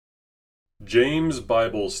James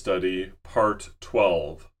Bible Study, Part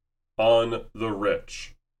 12, on the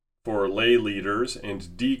Rich, for lay leaders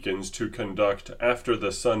and deacons to conduct after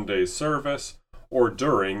the Sunday service or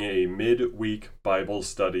during a mid-week Bible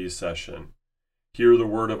study session. Hear the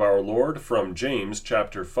word of our Lord from James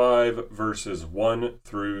chapter 5, verses 1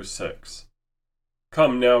 through 6.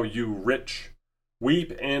 Come now, you rich,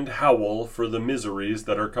 weep and howl for the miseries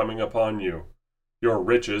that are coming upon you. Your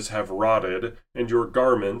riches have rotted, and your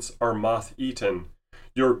garments are moth-eaten.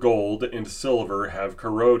 Your gold and silver have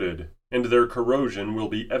corroded, and their corrosion will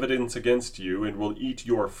be evidence against you, and will eat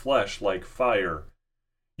your flesh like fire.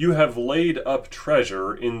 You have laid up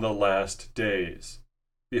treasure in the last days.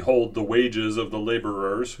 Behold, the wages of the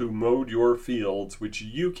laborers who mowed your fields, which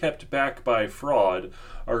you kept back by fraud,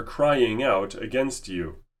 are crying out against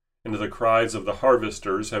you, and the cries of the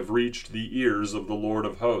harvesters have reached the ears of the Lord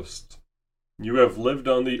of hosts. You have lived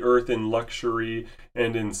on the earth in luxury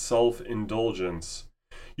and in self-indulgence.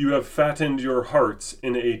 You have fattened your hearts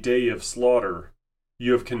in a day of slaughter.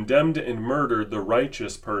 You have condemned and murdered the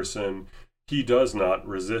righteous person. He does not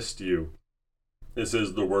resist you. This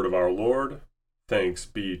is the word of our Lord. Thanks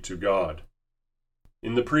be to God.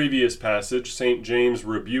 In the previous passage, St. James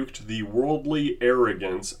rebuked the worldly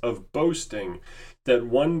arrogance of boasting, that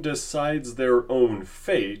one decides their own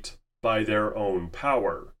fate by their own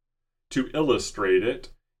power. To illustrate it,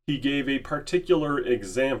 he gave a particular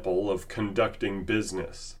example of conducting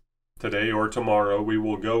business. Today or tomorrow we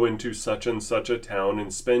will go into such and such a town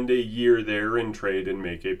and spend a year there and trade and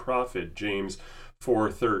make a profit. James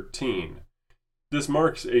 4:13. This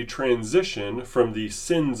marks a transition from the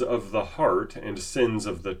sins of the heart and sins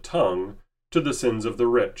of the tongue to the sins of the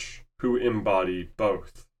rich, who embody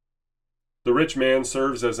both. The rich man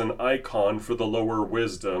serves as an icon for the lower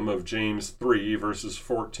wisdom of James 3, verses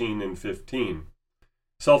 14 and 15.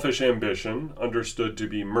 Selfish ambition, understood to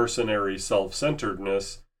be mercenary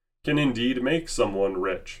self-centeredness, can indeed make someone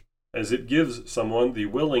rich, as it gives someone the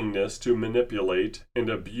willingness to manipulate and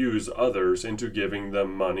abuse others into giving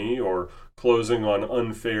them money, or closing on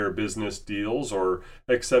unfair business deals, or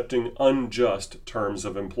accepting unjust terms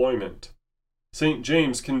of employment. St.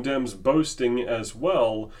 James condemns boasting as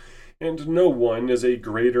well, and no one is a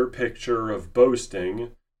greater picture of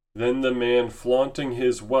boasting than the man flaunting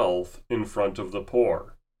his wealth in front of the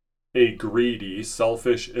poor. A greedy,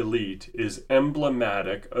 selfish elite is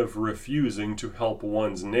emblematic of refusing to help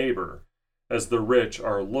one's neighbor, as the rich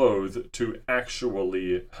are loath to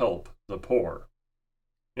actually help the poor.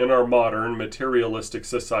 In our modern materialistic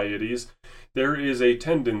societies, there is a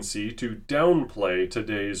tendency to downplay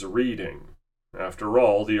today's reading. After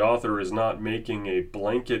all, the author is not making a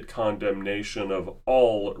blanket condemnation of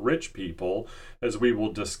all rich people, as we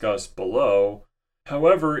will discuss below.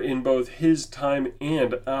 However, in both his time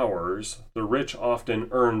and ours, the rich often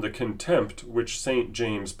earn the contempt which St.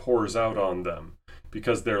 James pours out on them,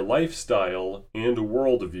 because their lifestyle and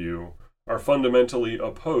worldview are fundamentally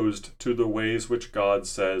opposed to the ways which God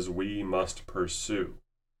says we must pursue.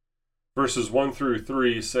 Verses 1 through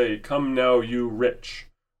 3 say, "Come now, you rich,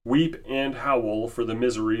 weep and howl for the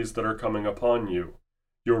miseries that are coming upon you.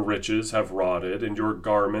 Your riches have rotted, and your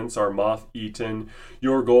garments are moth-eaten.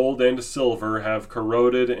 Your gold and silver have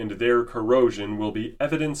corroded, and their corrosion will be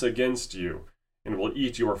evidence against you, and will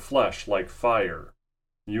eat your flesh like fire.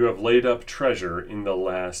 You have laid up treasure in the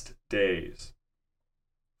last days."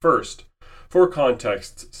 First, for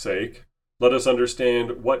context's sake, let us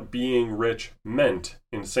understand what being rich meant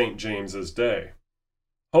in St. James's day.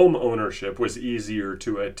 Home ownership was easier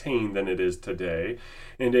to attain than it is today,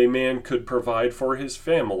 and a man could provide for his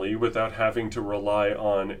family without having to rely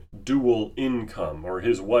on dual income or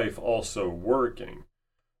his wife also working,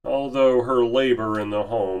 although her labor in the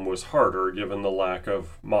home was harder given the lack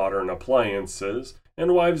of modern appliances,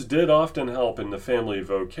 and wives did often help in the family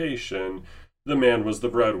vocation. The man was the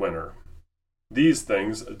breadwinner. These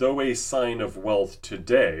things, though a sign of wealth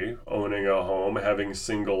today, owning a home, having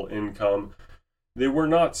single income, they were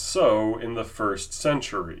not so in the first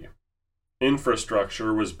century.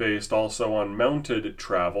 Infrastructure was based also on mounted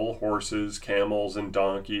travel, horses, camels, and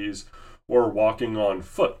donkeys, or walking on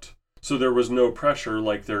foot, so there was no pressure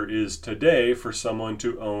like there is today for someone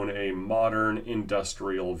to own a modern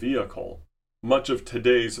industrial vehicle. Much of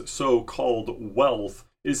today's so-called wealth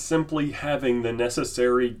is simply having the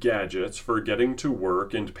necessary gadgets for getting to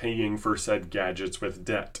work and paying for said gadgets with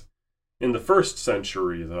debt. In the first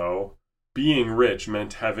century, though, being rich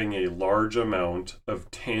meant having a large amount of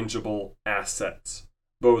tangible assets,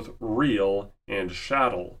 both real and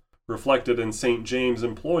chattel, reflected in St. James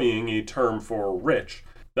employing a term for rich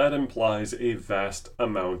that implies a vast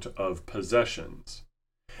amount of possessions.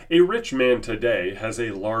 A rich man today has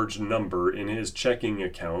a large number in his checking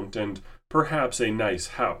account and perhaps a nice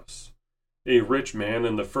house. A rich man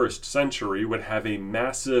in the first century would have a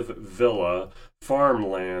massive villa,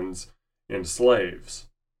 farmlands, and slaves.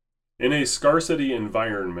 In a scarcity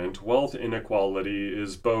environment, wealth inequality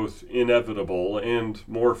is both inevitable and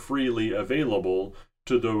more freely available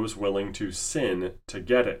to those willing to sin to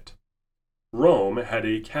get it. Rome had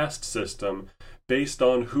a caste system based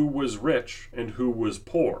on who was rich and who was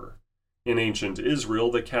poor. In ancient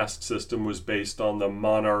Israel, the caste system was based on the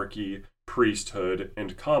monarchy, priesthood,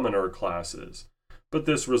 and commoner classes, but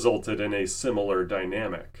this resulted in a similar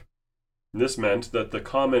dynamic. This meant that the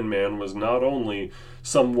common man was not only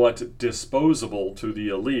somewhat disposable to the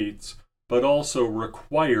elites, but also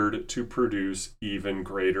required to produce even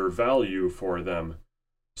greater value for them.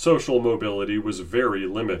 Social mobility was very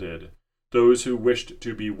limited. Those who wished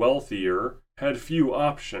to be wealthier had few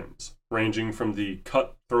options, ranging from the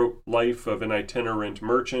cutthroat life of an itinerant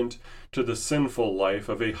merchant to the sinful life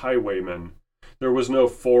of a highwayman. There was no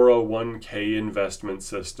 401k investment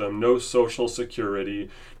system, no social security,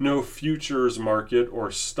 no futures market or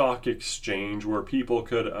stock exchange where people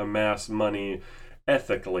could amass money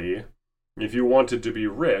ethically. If you wanted to be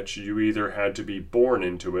rich, you either had to be born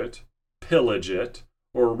into it, pillage it,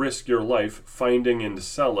 or risk your life finding and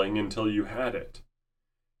selling until you had it.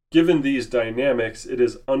 Given these dynamics, it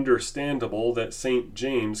is understandable that St.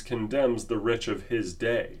 James condemns the rich of his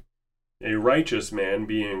day. A righteous man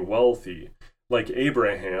being wealthy, like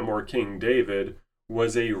Abraham or King David,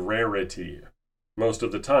 was a rarity. Most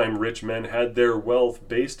of the time, rich men had their wealth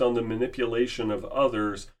based on the manipulation of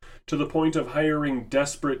others to the point of hiring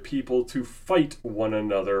desperate people to fight one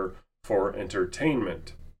another for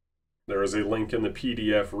entertainment. There is a link in the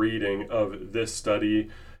PDF reading of this study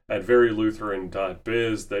at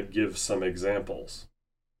verylutheran.biz that gives some examples.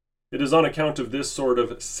 It is on account of this sort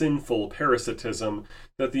of sinful parasitism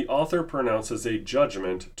that the author pronounces a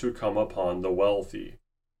judgment to come upon the wealthy.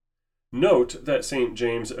 Note that St.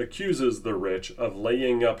 James accuses the rich of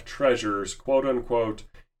laying up treasures, quote-unquote,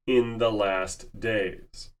 in the last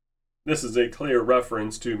days. This is a clear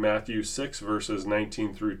reference to Matthew 6 verses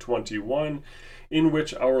 19 through 21, in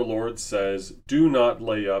which our Lord says, "Do not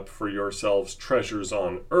lay up for yourselves treasures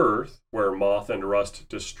on earth, where moth and rust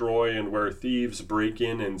destroy and where thieves break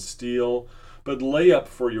in and steal, but lay up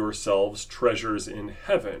for yourselves treasures in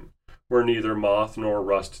heaven, where neither moth nor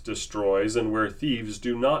rust destroys and where thieves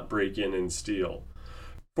do not break in and steal.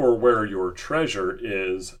 For where your treasure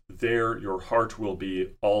is, there your heart will be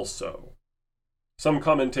also." Some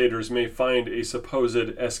commentators may find a supposed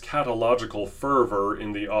eschatological fervor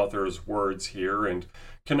in the author's words here and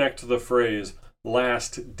connect the phrase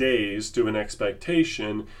last days to an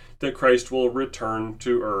expectation that Christ will return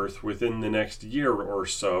to earth within the next year or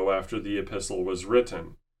so after the epistle was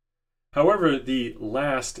written. However, the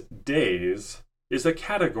last days is a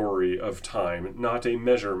category of time, not a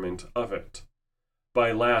measurement of it.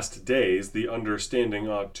 By last days, the understanding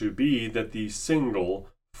ought to be that the single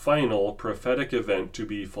final prophetic event to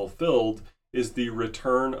be fulfilled is the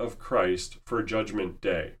return of Christ for Judgment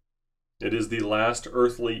Day. It is the last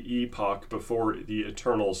earthly epoch before the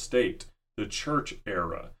eternal state, the church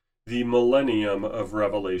era, the millennium of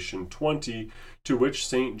Revelation 20, to which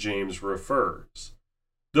St. James refers.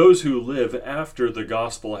 Those who live after the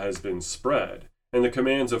gospel has been spread and the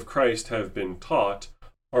commands of Christ have been taught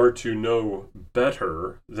are to know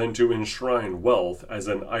better than to enshrine wealth as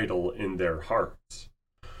an idol in their hearts.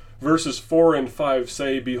 Verses 4 and 5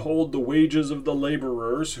 say, "Behold the wages of the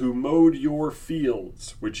laborers who mowed your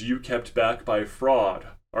fields, which you kept back by fraud,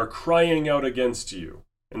 are crying out against you,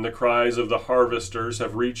 and the cries of the harvesters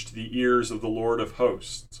have reached the ears of the Lord of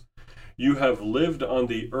hosts. You have lived on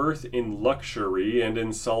the earth in luxury and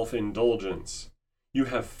in self-indulgence. You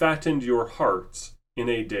have fattened your hearts in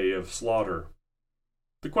a day of slaughter."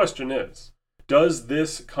 The question is, does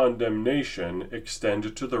this condemnation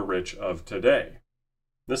extend to the rich of today?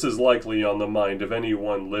 This is likely on the mind of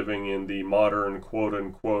anyone living in the modern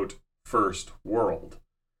quote-unquote first world.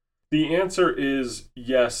 The answer is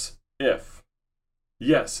yes, if.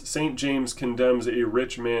 Yes, St. James condemns a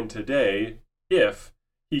rich man today if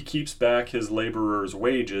he keeps back his laborer's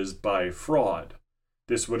wages by fraud.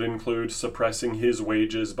 This would include suppressing his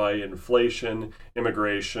wages by inflation,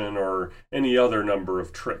 immigration, or any other number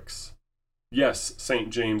of tricks. Yes, St.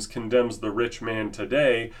 James condemns the rich man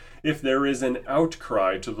today if there is an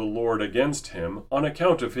outcry to the Lord against him on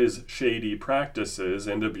account of his shady practices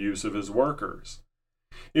and abuse of his workers.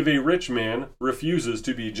 If a rich man refuses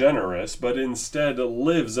to be generous but instead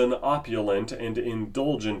lives an opulent and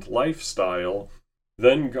indulgent lifestyle,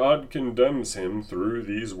 then God condemns him through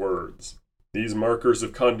these words. These markers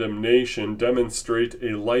of condemnation demonstrate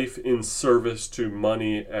a life in service to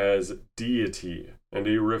money as deity, and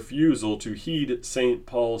a refusal to heed St.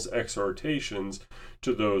 Paul's exhortations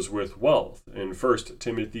to those with wealth in 1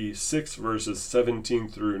 Timothy 6 verses 17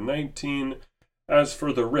 through 19. As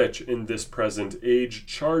for the rich in this present age,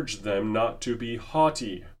 charge them not to be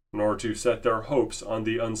haughty, nor to set their hopes on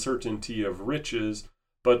the uncertainty of riches,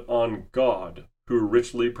 but on God, who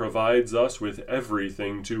richly provides us with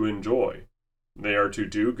everything to enjoy. They are to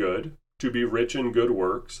do good, to be rich in good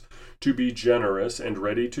works, to be generous and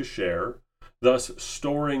ready to share, thus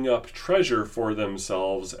storing up treasure for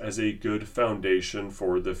themselves as a good foundation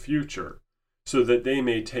for the future, so that they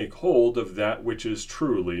may take hold of that which is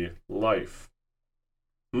truly life.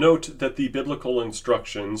 Note that the biblical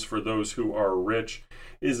instructions for those who are rich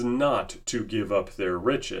is not to give up their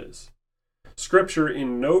riches. Scripture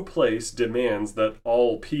in no place demands that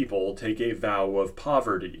all people take a vow of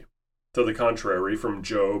poverty. To the contrary, from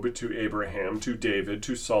Job to Abraham to David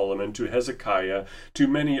to Solomon to Hezekiah to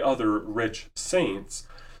many other rich saints,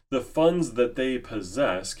 the funds that they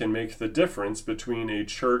possess can make the difference between a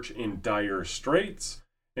church in dire straits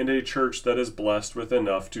and a church that is blessed with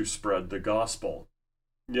enough to spread the gospel.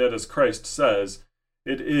 Yet, as Christ says,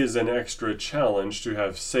 it is an extra challenge to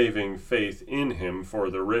have saving faith in him for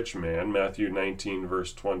the rich man, Matthew 19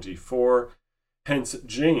 verse 24, hence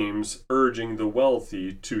James urging the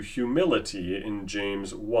wealthy to humility in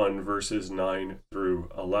James 1 verses 9 through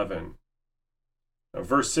 11. Now,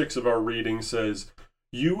 verse 6 of our reading says,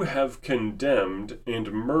 "You have condemned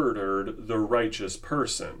and murdered the righteous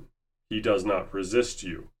person. He does not resist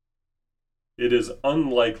you." It is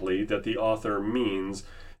unlikely that the author means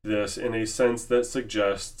this in a sense that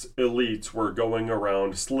suggests elites were going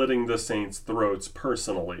around slitting the saints' throats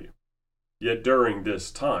personally. Yet during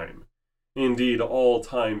this time, indeed all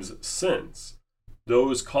times since,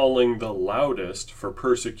 those calling the loudest for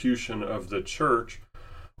persecution of the church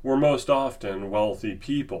were most often wealthy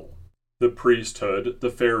people. The priesthood, the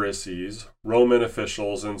Pharisees, Roman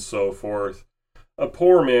officials, and so forth. A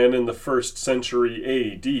poor man in the 1st century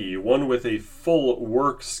AD, one with a full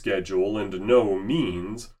work schedule and no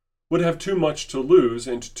means, would have too much to lose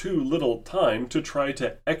and too little time to try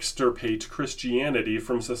to extirpate Christianity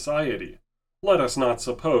from society. Let us not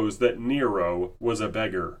suppose that Nero was a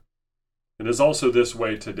beggar. It is also this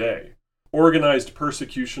way today. Organized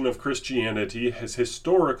persecution of Christianity has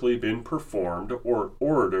historically been performed or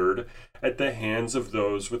ordered at the hands of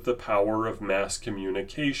those with the power of mass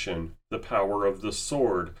communication, the power of the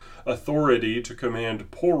sword, authority to command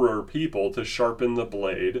poorer people to sharpen the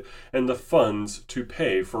blade, and the funds to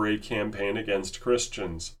pay for a campaign against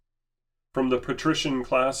Christians. From the patrician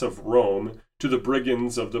class of Rome, to the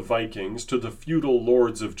brigands of the Vikings, to the feudal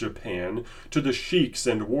lords of Japan, to the sheiks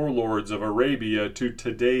and warlords of Arabia, to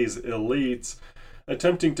today's elites,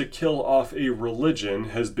 attempting to kill off a religion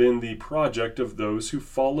has been the project of those who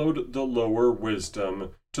followed the lower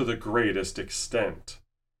wisdom to the greatest extent.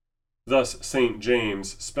 Thus St.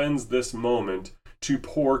 James spends this moment to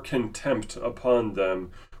pour contempt upon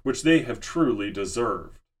them, which they have truly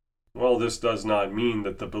deserved. While this does not mean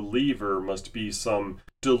that the believer must be some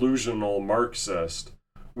delusional Marxist,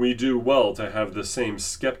 we do well to have the same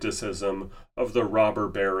skepticism of the robber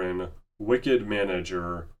baron, wicked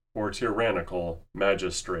manager, or tyrannical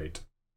magistrate.